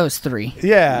 One of those 3.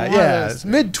 Yeah, One yeah. of those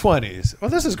 3. Mid-20s. Well,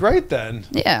 this is great then.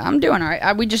 Yeah, I'm doing all right.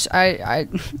 I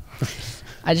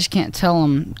just can't tell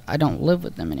them I don't live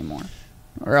with them anymore,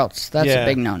 or else that's a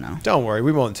big no-no. Don't worry,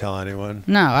 we won't tell anyone.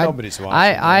 No, nobody's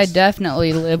watching. I this.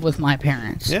 definitely live with my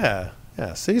parents. Yeah.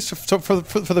 See, so for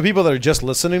the people that are just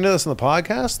listening to this on the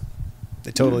podcast,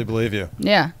 they totally believe you.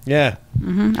 Yeah. Yeah.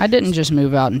 Hmm. I didn't just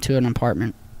move out into an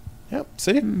apartment. Yep.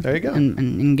 See, there you go.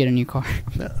 And get a new car.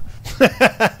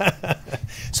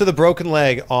 So the broken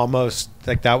leg almost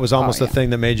that was almost the yeah. thing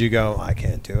that made you go, I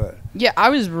can't do it. Yeah, I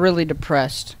was really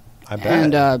depressed. I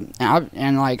bet.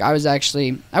 And like I was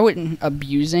actually I wasn't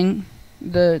abusing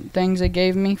the things they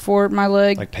gave me for my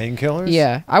leg. Like painkillers?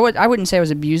 Yeah, I wouldn't say I was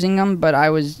abusing them, but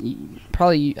I was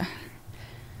probably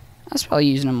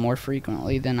using them more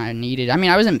frequently than I needed. I mean,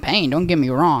 I was in pain. Don't get me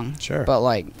wrong. Sure. But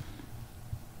like,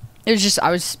 it was just I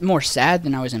was more sad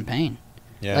than I was in pain.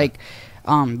 Yeah. Like,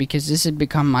 because this had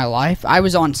become my life. I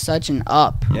was on such an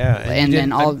up. Yeah. And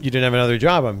then you didn't have another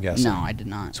job, I'm guessing. No, I did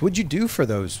not. So what'd you do for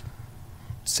those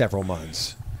several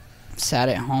months? Sat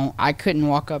at home. I couldn't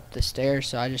walk up the stairs,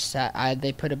 so I just sat.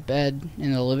 They put a bed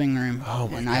in the living room. Oh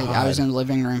my and God. I was in the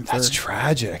living room for. That's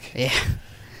tragic. Yeah.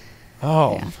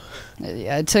 Oh.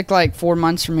 Yeah. It took like 4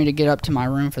 months for me to get up to my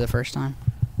room for the first time.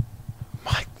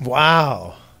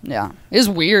 Wow. Yeah. It was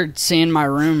weird seeing my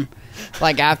room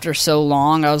like after so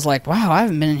long. I was like, wow, I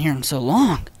haven't been in here in so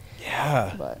long.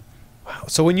 Yeah. But Wow.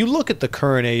 So when you look at the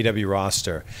current AEW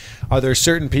roster, are there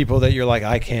certain people that you're like,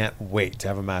 I can't wait to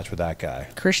have a match with that guy?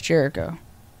 Chris Jericho.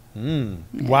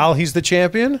 While he's the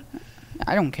champion?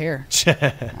 I don't care.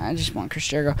 I just want Chris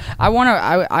Jericho.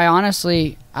 I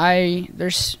honestly,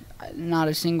 there's not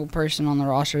a single person on the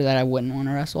roster that I wouldn't want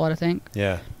to wrestle, I think.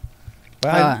 Yeah.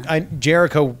 But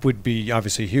Jericho would be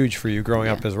obviously huge for you growing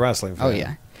up as a wrestling fan. Oh,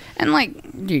 yeah. And,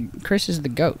 like, dude, Chris is the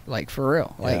GOAT, like, for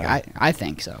real. Like, Yeah. I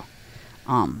think so.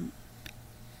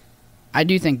 I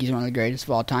do think he's one of the greatest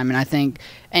of all time, and I think,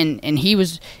 and he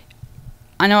was,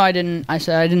 I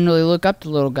said I didn't really look up to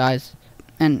little guys,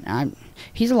 and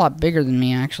he's a lot bigger than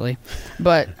me, actually,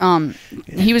 but,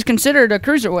 he was considered a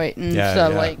cruiserweight, and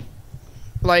so,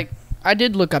 like, I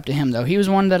did look up to him, though. He was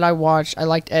one that I watched. I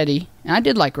liked Eddie, and I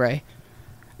did like Ray,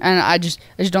 and I just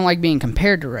don't like being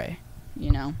compared to Ray,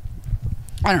 you know?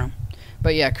 I don't know.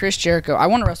 But, yeah, Chris Jericho, I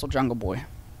want to wrestle Jungle Boy.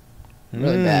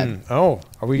 Really bad. Oh,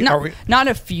 are we? Not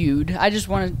a feud. I just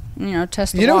want to,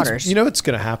 test the waters. You know it's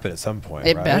going to happen at some point,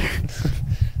 It right? better.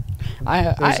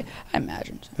 I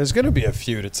imagine. There's going to be a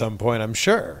feud at some point, I'm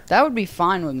sure. That would be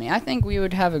fine with me. I think we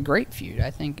would have a great feud.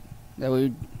 I think that we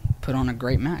would put on a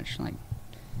great match, like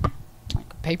a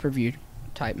pay-per-view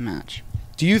type match.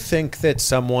 Do you think that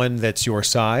someone that's your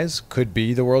size could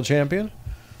be the world champion?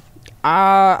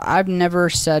 I've never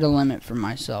set a limit for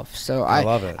myself, so I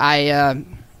love it.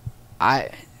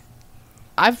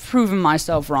 I've proven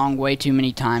myself wrong way too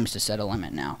many times to set a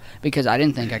limit now, because I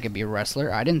didn't think I could be a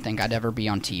wrestler. I didn't think I'd ever be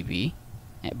on TV,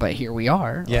 but here we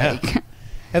are. Yeah. Like,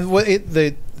 And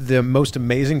the most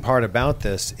amazing part about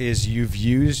this is you've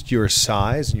used your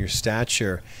size and your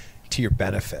stature to your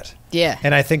benefit. yeah.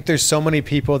 And I think there's so many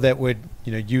people that would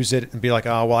use it and be like,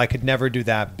 oh, well, I could never do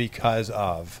that because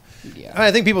of. Yeah. And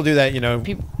I think people do that.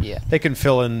 People, yeah. They can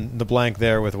fill in the blank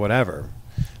there with whatever.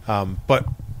 But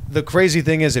the crazy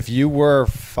thing is, if you were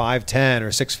 5'10"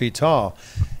 or 6 feet tall,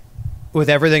 with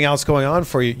everything else going on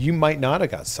for you, you might not have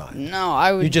got signed. No,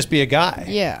 I would. You'd just be a guy.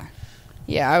 Yeah.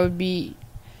 Yeah, I would be.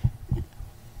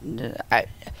 I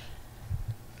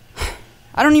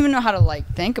don't even know how to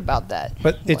think about that.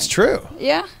 But it's true.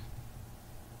 Yeah.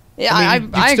 Yeah, I mean,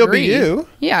 you'd I still agree. be you.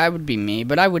 Yeah, I would be me,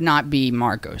 but I would not be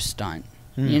Marco Stunt.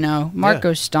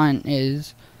 Marco Stunt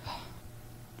is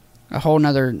a whole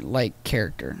nother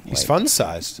character. He's fun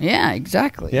sized. Yeah,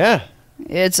 exactly. Yeah.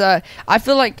 It's I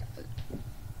feel like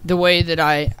the way that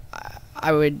I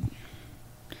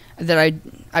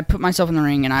put myself in the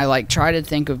ring and I try to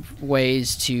think of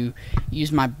ways to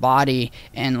use my body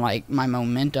and my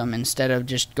momentum instead of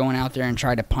just going out there and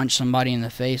try to punch somebody in the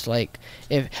face.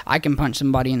 If I can punch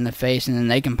somebody in the face and then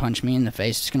they can punch me in the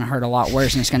face, it's going to hurt a lot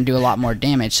worse and it's going to do a lot more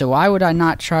damage. So why would I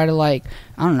not try to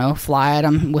I don't know, fly at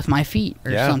them with my feet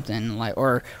or something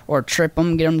or trip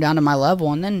them, get them down to my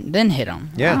level and then hit them.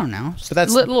 Yeah. I don't know. So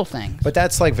that's little things. But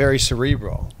that's very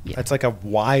cerebral. Yeah. That's a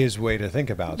wise way to think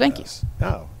about Thank this.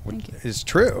 No, it's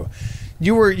true.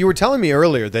 You were telling me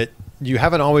earlier that you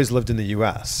haven't always lived in the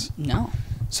U.S. No.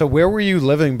 So where were you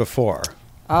living before?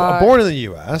 Born in the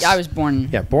U.S. I was born.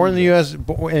 Yeah, born in the U.S.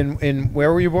 And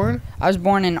where were you born? I was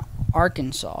born in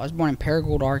Arkansas. I was born in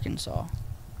Paragould, Arkansas.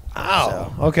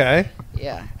 Oh, okay.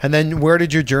 Yeah. And then where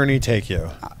did your journey take you?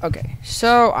 Okay.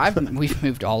 So we've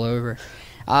moved all over.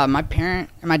 My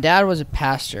dad was a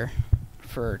pastor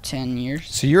for 10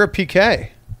 years. So you're a PK.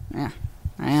 Yeah,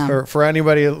 I am. For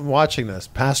anybody watching this,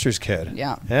 pastor's kid.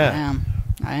 Yeah. Yeah.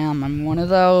 I am. I'm one of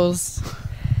those.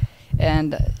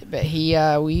 And but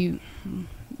we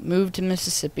moved to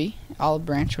Mississippi, Olive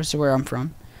Branch, which is where I'm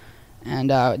from. And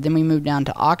then we moved down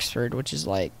to Oxford, which is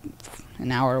like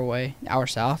an hour away, hour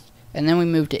south. And then we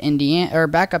moved to Indiana, or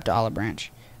back up to Olive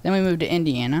Branch. Then we moved to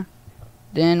Indiana.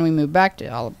 Then we moved back to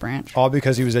Olive Branch. All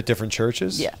because he was at different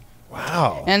churches? Yeah.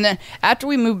 Wow. And then after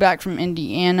we moved back from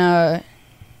Indiana,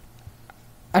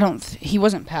 he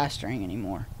wasn't pastoring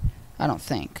anymore. I don't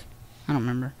think. I don't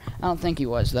remember. I don't think he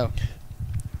was, though.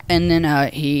 And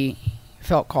then he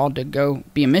felt called to go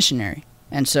be a missionary.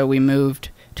 And so we moved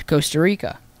to Costa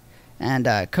Rica. And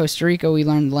Costa Rica, we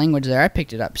learned the language there. I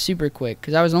picked it up super quick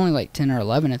because I was only like 10 or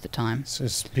 11 at the time. So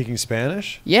speaking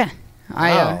Spanish? Yeah.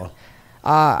 Wow.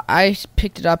 I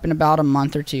picked it up in about a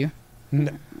month or two.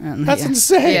 That's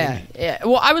insane. Yeah.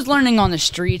 Well, I was learning on the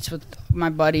streets with my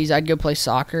buddies. I'd go play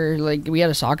soccer. Like, we had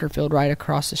a soccer field right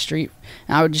across the street.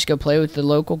 And I would just go play with the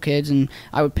local kids, and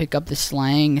I would pick up the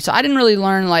slang. So I didn't really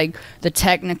learn, like, the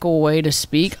technical way to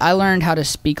speak. I learned how to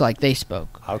speak like they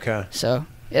spoke. Okay. So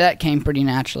that came pretty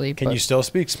naturally. Can you still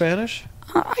speak Spanish?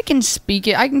 I can speak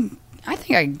it. I think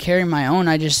I can carry my own.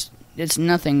 It's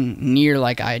nothing near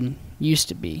like I used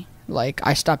to be. Like,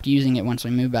 I stopped using it once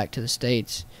we moved back to the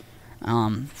States.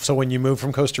 So when you moved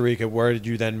from Costa Rica, where did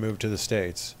you then move to the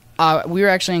States? We were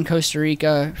actually in Costa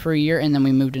Rica for a year, and then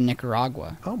we moved to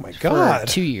Nicaragua. Oh my God! For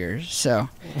 2 years. So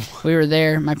we were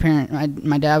there. My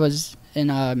dad was in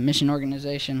a mission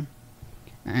organization,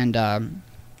 and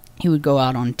he would go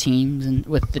out on teams, and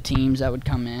with the teams that would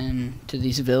come in to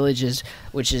these villages,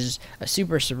 which is a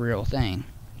super surreal thing.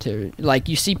 Like,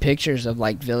 you see pictures of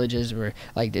like villages where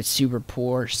like it's super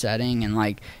poor setting, and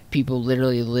like people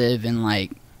literally live in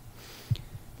like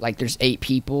there's 8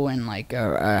 people in like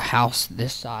a house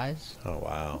this size. Oh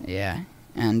wow. Yeah.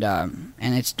 And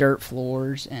it's dirt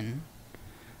floors, and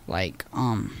like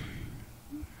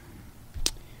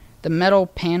the metal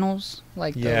panels,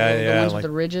 like the ones with the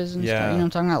ridges and stuff. You know what I'm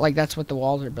talking about? Like, that's what the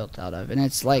walls are built out of. And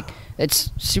it's like, it's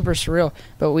super surreal.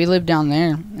 But we lived down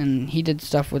there, and he did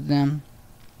stuff with them.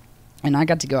 And I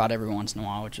got to go out every once in a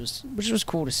while, which was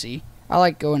cool to see. I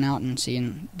like going out and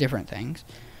seeing different things.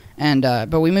 And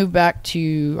but we moved back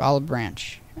to Olive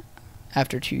Branch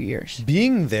after 2 years.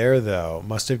 Being there, though,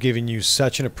 must have given you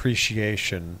such an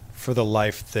appreciation for the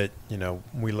life that,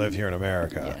 we live here in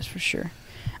America. Yes, for sure.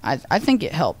 I think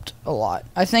it helped a lot.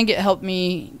 I think it helped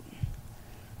me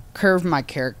curve my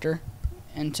character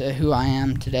into who I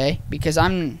am today, because I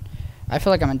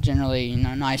feel like I'm a generally,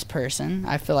 nice person.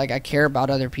 I feel like I care about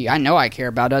other people. I know I care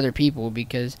about other people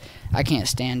because I can't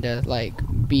stand to, like,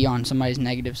 be on somebody's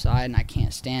negative side, and I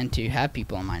can't stand to have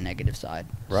people on my negative side.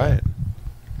 Right.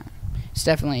 So, it's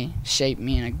definitely shaped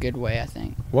me in a good way, I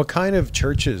think. What kind of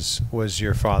churches was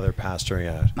your father pastoring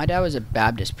at? My dad was a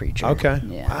Baptist preacher. Okay.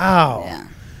 Yeah. Wow. Yeah.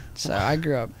 So I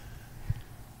grew up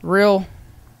real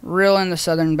in the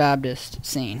Southern Baptist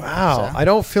scene. Wow. So. I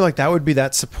don't feel like that would be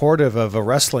that supportive of a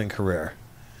wrestling career.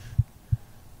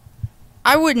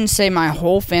 I wouldn't say my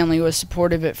whole family was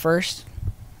supportive at first,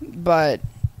 but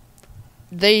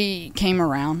they came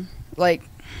around. Like,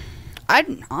 I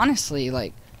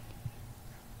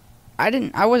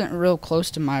wasn't real close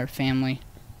to my family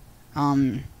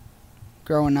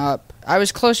growing up. I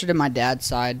was closer to my dad's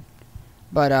side,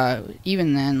 but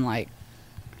even then, like,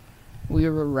 we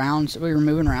were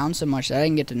moving around so much that I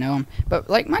didn't get to know him. But,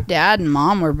 like, my dad and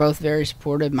mom were both very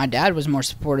supportive. My dad was more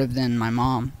supportive than my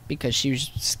mom because she was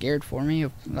scared for me.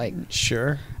 Like,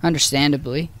 sure,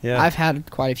 understandably. Yeah. I've had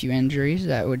quite a few injuries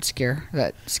that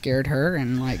scared her,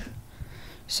 and, like,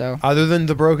 so. Other than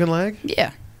the broken leg?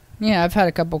 Yeah. Yeah, I've had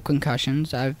a couple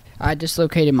concussions. I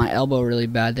dislocated my elbow really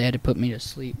bad. They had to put me to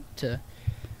sleep to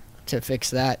fix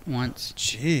that once.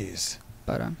 Jeez.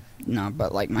 But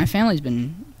but like, my family's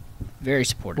been very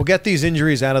supportive. We'll get these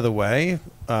injuries out of the way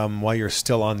while you're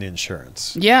still on the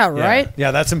insurance. Yeah, right? Yeah,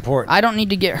 that's important. I don't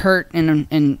need to get hurt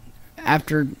in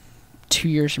after 2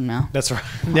 years from now. That's right.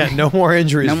 Yeah, no more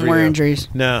injuries. No more injuries.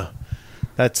 No.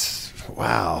 That's,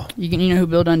 wow. You know who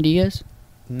Bill Dundee is?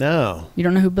 No. You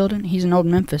don't know who Bill Dundee? He's an old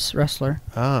Memphis wrestler.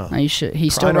 Oh. He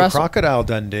still wrestles. Crocodile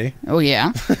Dundee. Oh,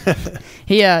 yeah.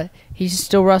 He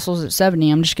still wrestles at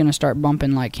 70. I'm just going to start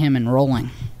bumping like him and rolling.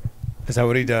 Is that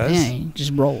what he does? Yeah, he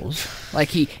just rolls. Like,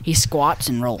 he squats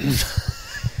and rolls.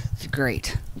 It's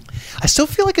great. I still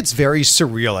feel like it's very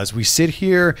surreal as we sit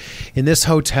here in this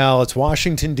hotel. It's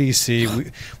Washington,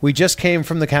 D.C. We just came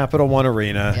from the Capital One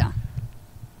Arena. Yeah.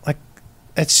 Like,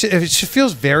 it just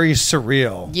feels very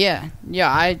surreal. Yeah.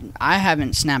 I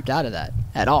haven't snapped out of that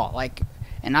at all. Like,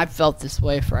 and I've felt this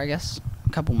way for, I guess, a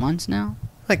couple months now.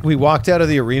 Like, we walked out of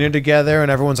the arena together, and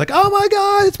everyone's like, "Oh my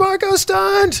God, it's Marco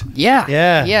Stunt!"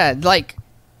 Yeah. Like,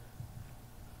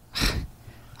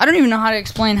 I don't even know how to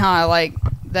explain how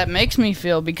that makes me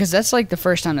feel, because that's like the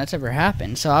first time that's ever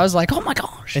happened. So I was like, "Oh my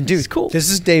gosh!" And dude, this is cool. This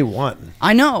is day one.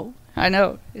 I know.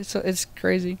 It's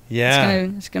crazy. Yeah.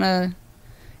 It's gonna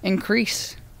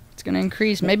increase. It's gonna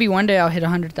increase. Maybe one day I'll hit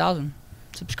 100,000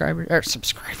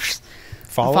 subscribers.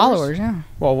 Followers. Yeah.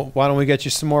 Well, why don't we get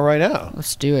you some more right now?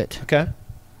 Let's do it. Okay.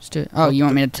 Let's do it. Oh, you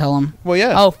want me to tell them? Well,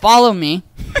 yeah. Oh, follow me.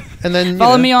 And then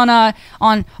follow me on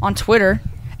Twitter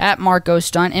at Marco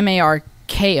Stunt,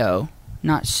 MARKO,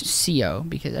 not CO,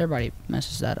 because everybody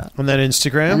messes that up. And then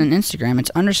Instagram. And then Instagram,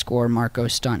 it's _ Marco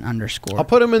Stunt _ I'll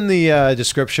put them in the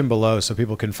description below so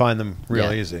people can find them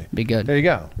real easy. Be good. There you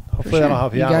go. Hopefully that'll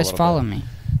help you out. You guys a little follow bit. me.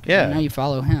 Yeah. I know you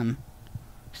follow him,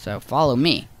 so follow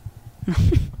me.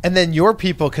 And then your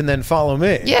people can then follow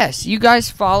me. Yes, you guys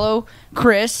follow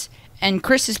Chris, and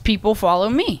Chris's people follow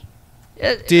me.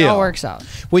 It Deal. all works out.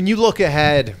 When you look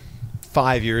ahead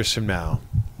 5 years from now,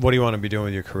 what do you want to be doing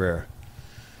with your career?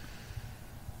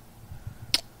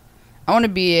 I want to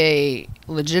be a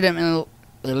legitimate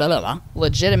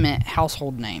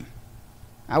household name.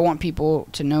 I want people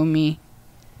to know me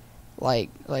like,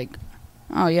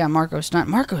 oh yeah, Marco Stunt.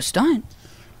 Marco Stunt?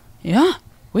 Yeah,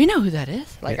 we know who that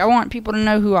is. Like, I want people to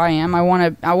know who I am. I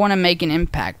want to make an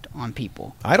impact on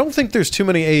people. I don't think there's too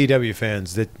many AEW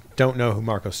fans that don't know who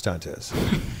Marco Stunt is.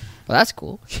 Well, that's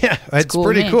cool. Yeah, it's cool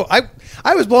pretty to me. cool.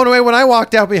 I was blown away when I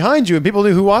walked out behind you and people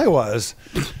knew who I was.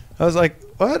 I was like,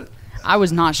 what? I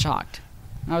was not shocked.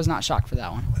 I was not shocked for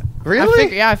that one.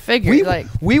 Really? I figured.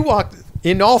 We walked,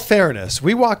 in all fairness,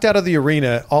 we walked out of the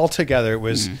arena all together. It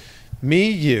was me,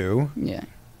 you, yeah,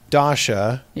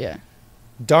 Dasha, yeah,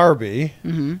 Darby,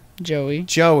 Joey,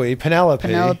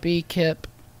 Penelope, Kip.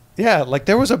 Yeah, like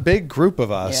there was a big group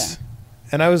of us. Yeah.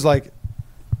 And I was like,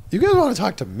 you guys want to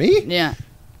talk to me? Yeah.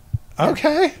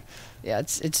 Okay. Yeah,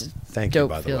 it's Thank dope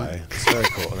you, by the feeling. way. It's very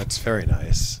cool. That's very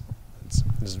nice. It's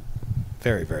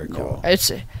very, very cool.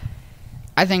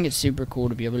 I think it's super cool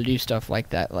to be able to do stuff like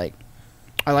that. Like,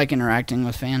 I like interacting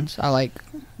with fans. I like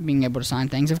being able to sign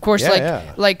things. Of course,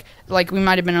 like we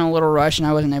might have been in a little rush and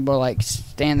I wasn't able to like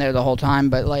stand there the whole time.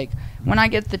 But like when I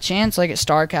get the chance, like at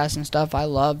StarCast and stuff, I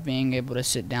love being able to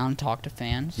sit down and talk to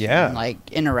fans. Yeah. And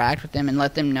like interact with them and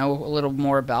let them know a little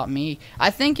more about me. I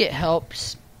think it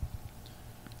helps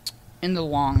in the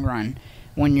long run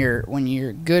when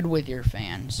you're good with your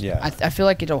fans. Yeah. I feel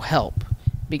like it'll help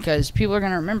because people are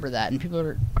gonna remember that and people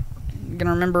are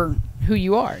gonna remember who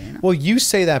you are. You know? Well, you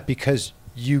say that because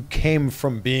you came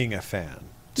from being a fan.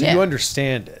 So Yeah. you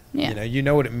understand it. Yeah. You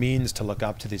know what it means to look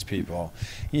up to these people.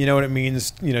 You know what it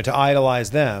means, to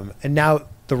idolize them. And now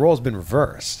the role's been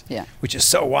reversed. Yeah. Which is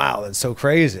so wild and so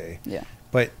crazy. Yeah.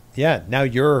 But yeah, now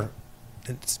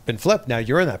it's been flipped. Now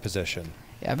you're in that position.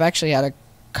 Yeah, I've actually had a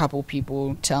couple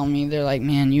people tell me, they're like,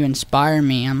 "Man, you inspire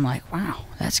me." I'm like, "Wow,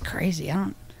 that's crazy."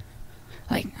 I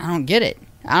don't get it.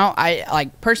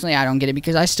 Personally, I don't get it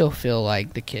because I still feel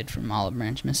like the kid from Olive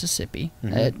Branch, Mississippi.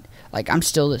 I'm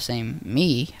still the same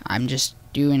me. I just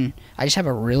have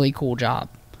a really cool job.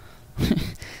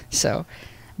 So,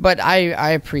 but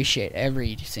I appreciate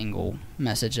every single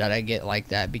message that I get like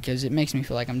that because it makes me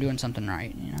feel like I'm doing something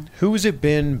right, Who has it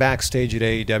been backstage at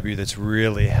AEW that's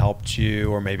really helped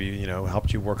you or maybe,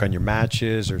 helped you work on your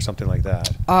matches or something like that?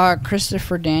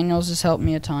 Christopher Daniels has helped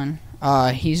me a ton.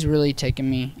 He's really taken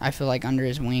me, I feel like, under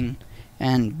his wing.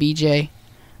 And BJ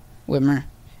Whitmer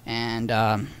and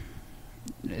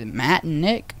Matt and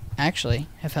Nick, actually,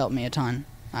 have helped me a ton.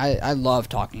 I love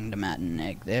talking to Matt and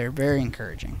Nick. They're very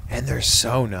encouraging. And they're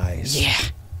so nice.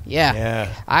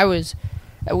 Yeah. I was...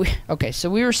 okay, so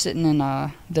we were sitting in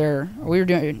they were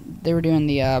doing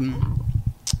the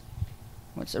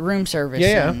what's the room service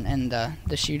and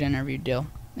the shoot interview deal.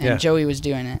 And Joey was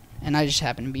doing it. And I just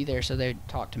happened to be there, so they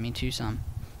talked to me too some.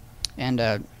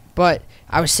 And but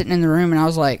I was sitting in the room, and I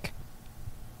was like,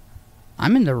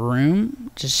 I'm in the room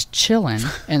just chilling,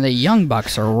 and the Young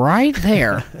Bucks are right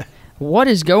there. What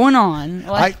is going on?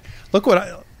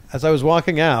 As I was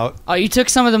walking out. Oh, you took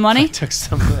some of the money? I took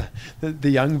some of the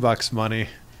Young Bucks money.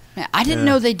 Man, I didn't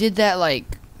know they did that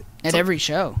at every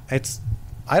show.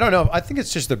 I don't know. I think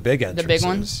it's just the big entrances. The big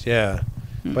ones? Yeah.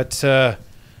 But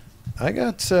I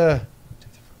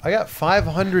got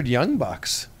 500 Young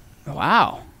Bucks.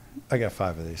 Wow. I got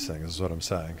 5 of these things, is what I'm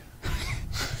saying.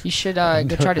 You should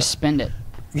go try to spend it.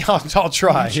 Yeah, I'll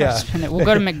try. Yeah. Spend it. We'll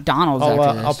go to McDonald's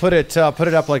after this. I'll put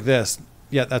it up like this.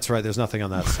 Yeah, that's right. There's nothing on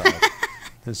that side.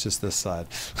 It's just this side.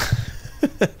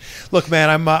 Look,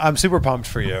 man, I'm super pumped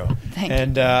for you. Thank you.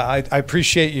 And I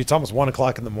appreciate you. It's almost 1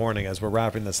 o'clock in the morning as we're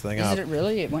wrapping this thing up. Is it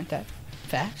really? It went that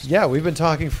fast? Yeah, we've been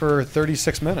talking for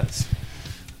 36 minutes.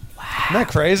 Wow. Isn't that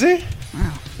crazy?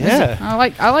 Wow. Yeah. I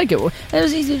like it. It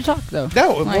was easy to talk, though.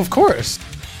 No, Like, of course.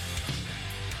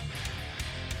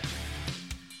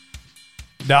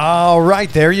 All right,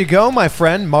 there you go, my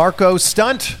friend, Marco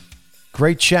Stunt.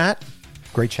 Great chat.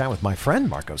 Great chat with my friend,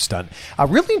 Marco Stunt. I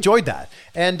really enjoyed that.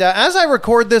 And as I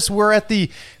record this, we're at the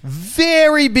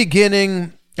very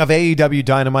beginning of AEW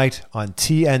Dynamite on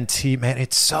TNT. Man,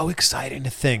 it's so exciting to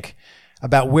think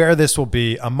about where this will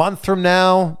be a month from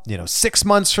now, 6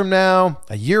 months from now,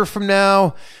 a year from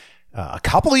now, a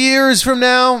couple of years from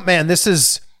now. Man, this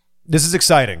is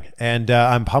exciting. And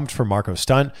I'm pumped for Marco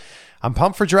Stunt. I'm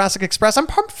pumped for Jurassic Express. I'm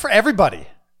pumped for everybody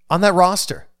on that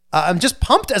roster. I'm just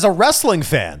pumped as a wrestling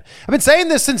fan. I've been saying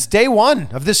this since day one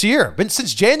of this year,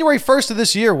 since January 1st of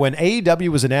this year when AEW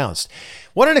was announced.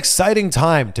 What an exciting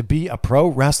time to be a pro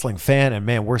wrestling fan. And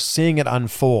man, we're seeing it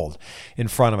unfold in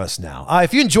front of us now.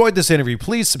 If you enjoyed this interview,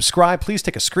 please subscribe. Please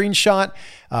take a screenshot.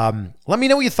 Let me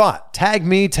know what you thought. Tag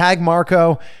me, tag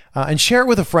Marco, and share it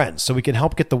with a friend so we can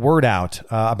help get the word out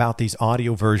about these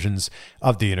audio versions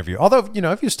of the interview. Although,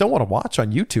 if you still want to watch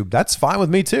on YouTube, that's fine with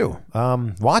me too.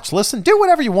 Watch, listen, do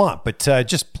whatever you want, but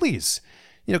just please,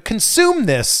 consume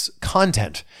this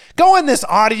content. Go on this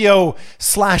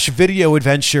audio/video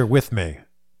adventure with me.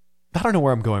 I don't know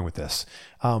where I'm going with this.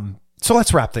 So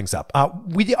let's wrap things up.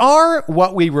 We are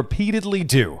what we repeatedly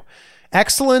do.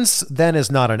 Excellence then is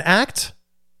not an act,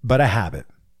 but a habit.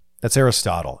 That's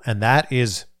Aristotle. And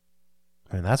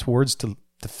that's words to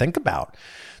think about.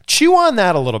 Chew on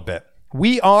that a little bit.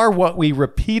 We are what we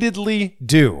repeatedly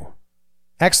do.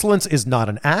 Excellence is not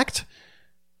an act,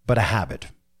 but a habit.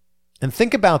 And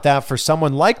think about that for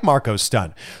someone like Marco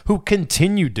Stunt, who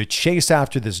continued to chase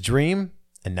after this dream,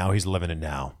 and now he's living it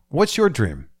now. What's your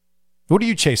dream? What are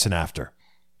you chasing after?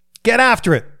 Get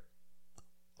after it.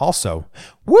 Also,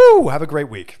 have a great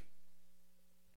week.